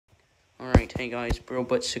Alright, hey guys,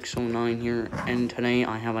 BroBut609 here, and today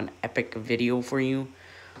I have an epic video for you.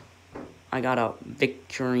 I got a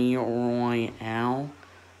victory royale.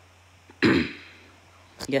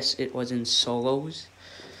 Yes, it was in solos.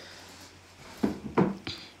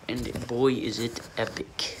 And boy, is it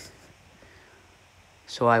epic.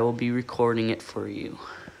 So I will be recording it for you.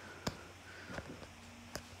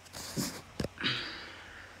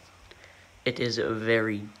 It is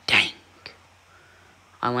very dank.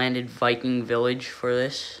 I landed Viking Village for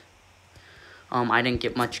this. I didn't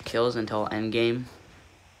get much kills until endgame.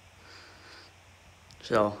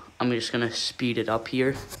 So I'm just gonna speed it up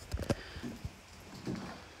here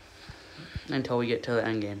until we get to the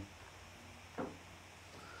endgame.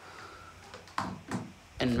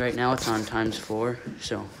 And right now it's on ×4,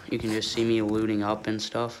 so you can just see me looting up and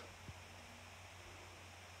stuff.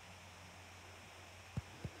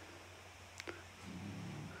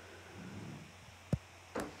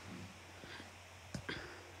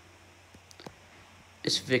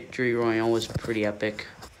 This victory royale was pretty epic.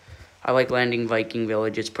 I like landing Viking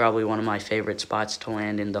Village. It's probably one of my favorite spots to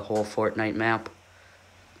land in the whole Fortnite map.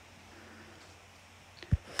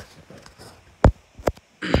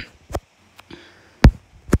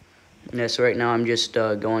 Yeah, so right now I'm just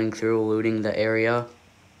going through looting the area.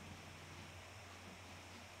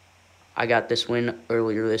 I got this win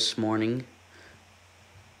earlier this morning.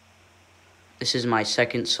 This is my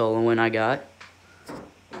second solo win I got.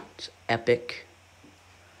 It's epic.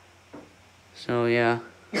 So yeah.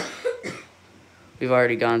 We've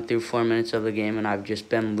already gone through 4 minutes of the game and I've just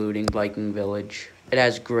been looting Viking Village. It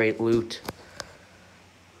has great loot.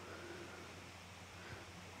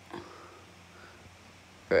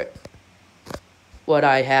 Right. What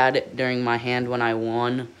I had during my hand when I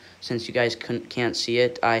won, since you guys can't see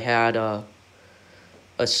it, I had a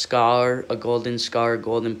scar, a golden scar, a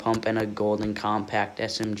golden pump, and a golden compact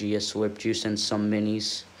SMG, a slip juice, and some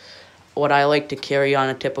minis. What I like to carry on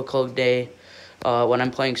a typical day, when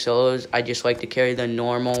I'm playing solos, I just like to carry the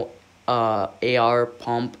normal AR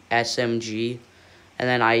pump SMG, and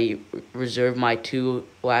then I reserve my 2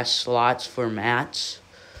 last slots for mats.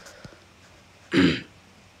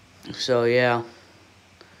 So yeah.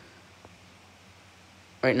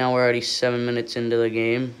 Right now we're already 7 minutes into the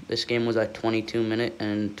game. This game was a 22-minute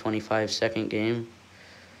and 25-second game.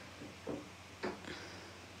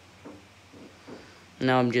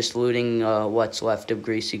 Now I'm just looting what's left of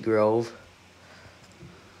Greasy Grove.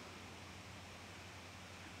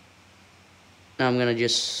 Now I'm gonna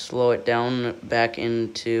just slow it down back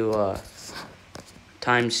into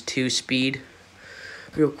 ×2 speed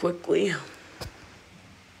real quickly.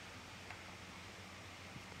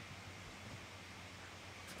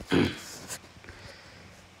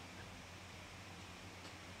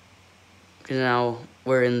 Because now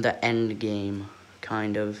we're in the end game,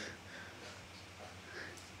 kind of.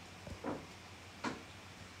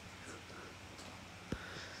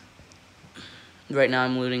 Right now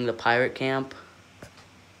I'm looting the pirate camp.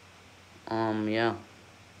 Yeah.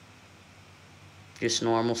 Just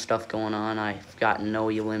normal stuff going on. I've gotten no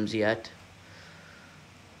elims yet.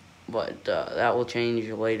 But that will change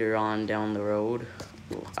later on down the road.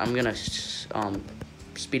 I'm gonna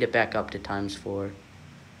speed it back up to ×4.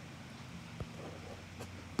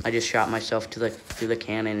 I just shot myself through the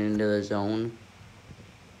cannon into the zone.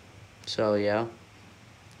 So yeah.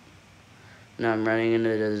 Now I'm running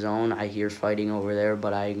into the zone. I hear fighting over there,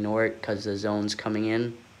 but I ignore it because the zone's coming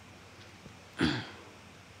in.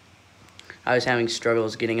 I was having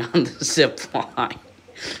struggles getting on the zip line.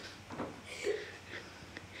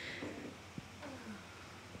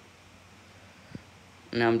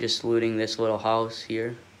 Now I'm just looting this little house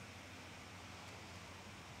here.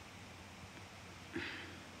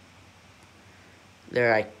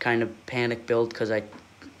 There I kind of panic built because I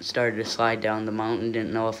started to slide down the mountain.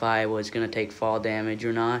 Didn't know if I was going to take fall damage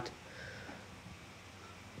or not.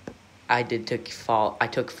 I took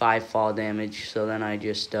 5 fall damage, so then I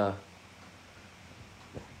just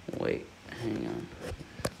wait, hang on.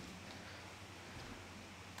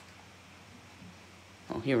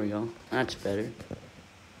 Oh, here we go. That's better.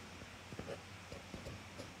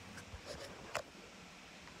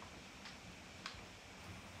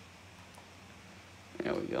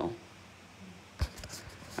 There we go.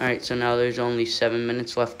 Alright, so now there's only 7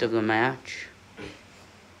 minutes left of the match.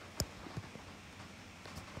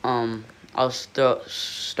 I'll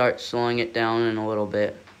start slowing it down in a little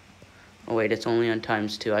bit. Oh wait, it's only on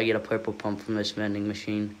 ×2. I get a purple pump from this vending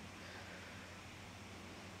machine.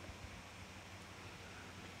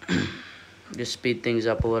 Just speed things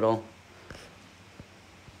up a little.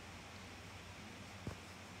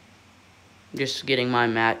 Just getting my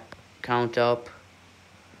mat count up.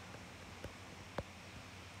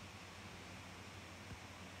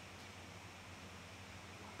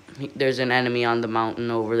 There's an enemy on the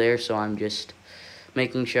mountain over there, so I'm just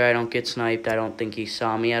making sure I don't get sniped. I don't think he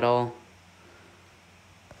saw me at all.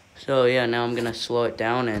 So yeah, now I'm gonna slow it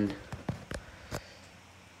down and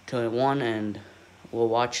to 1, and we'll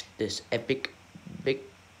watch this epic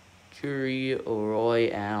victory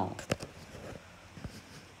royale.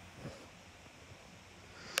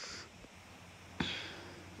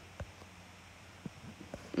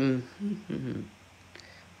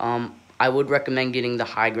 I would recommend getting the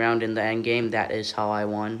high ground in the end game. That is how I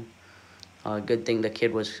won. Good thing the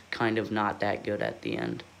kid was kind of not that good at the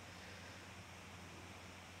end.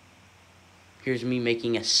 Here's me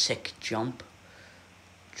making a sick jump.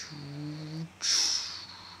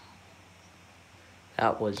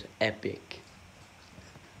 That was epic.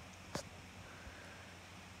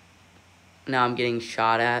 Now I'm getting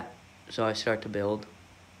shot at, so I start to build.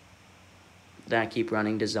 Then I keep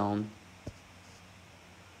running to zone.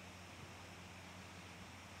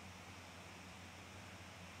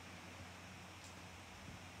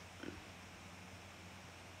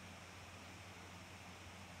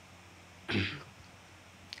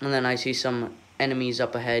 And then I see some enemies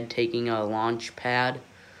up ahead taking a launch pad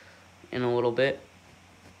in a little bit.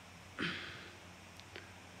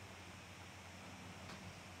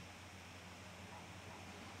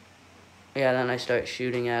 Yeah, then I start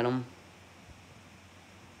shooting at them.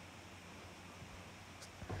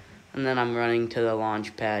 And then I'm running to the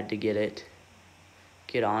launch pad to get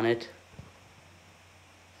on it.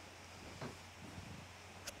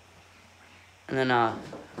 And then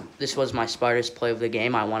this was my smartest play of the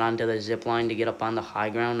game. I went onto the zip line to get up on the high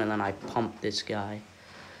ground, and then I pumped this guy.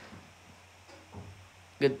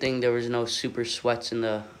 Good thing there was no super sweats in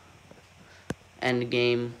the end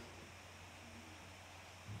game.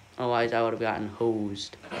 Otherwise, I would have gotten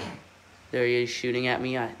hosed. There he is shooting at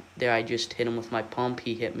me. I just hit him with my pump.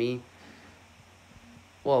 He hit me.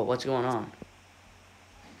 Whoa, what's going on?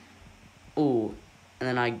 Ooh, and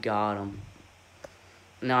then I got him.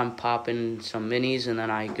 Now I'm popping some minis, and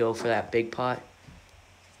then I go for that big pot.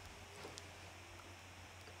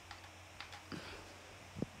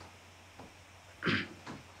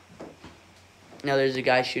 Now there's a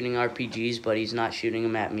guy shooting RPGs, but he's not shooting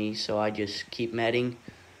them at me, so I just keep medding.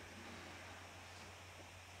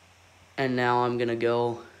 And now I'm gonna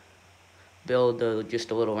go build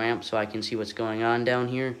just a little ramp so I can see what's going on down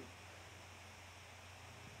here.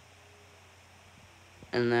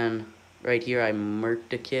 And then right here I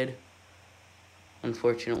murked a kid.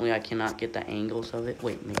 Unfortunately, I cannot get the angles of it.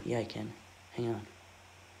 Wait, maybe I can. Hang on.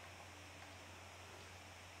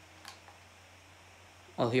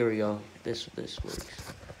 Oh, here we go. This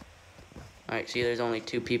works. Alright, see, there's only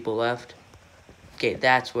 2 people left. Okay,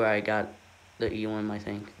 that's where I got the elim, I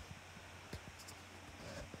think.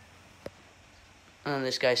 And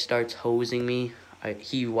this guy starts hosing me.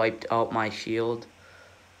 He wiped out my shield.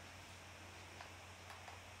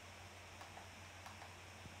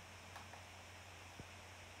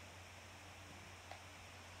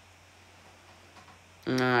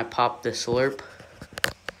 And then I popped the slurp.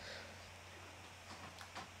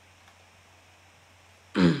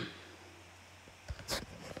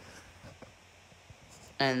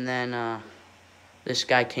 And then this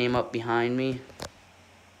guy came up behind me.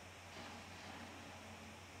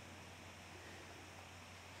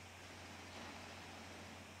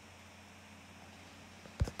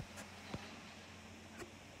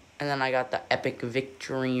 And then I got the epic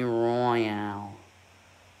victory royale.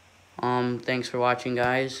 Thanks for watching,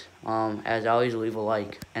 guys. As always, leave a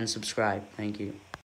like and subscribe. Thank you.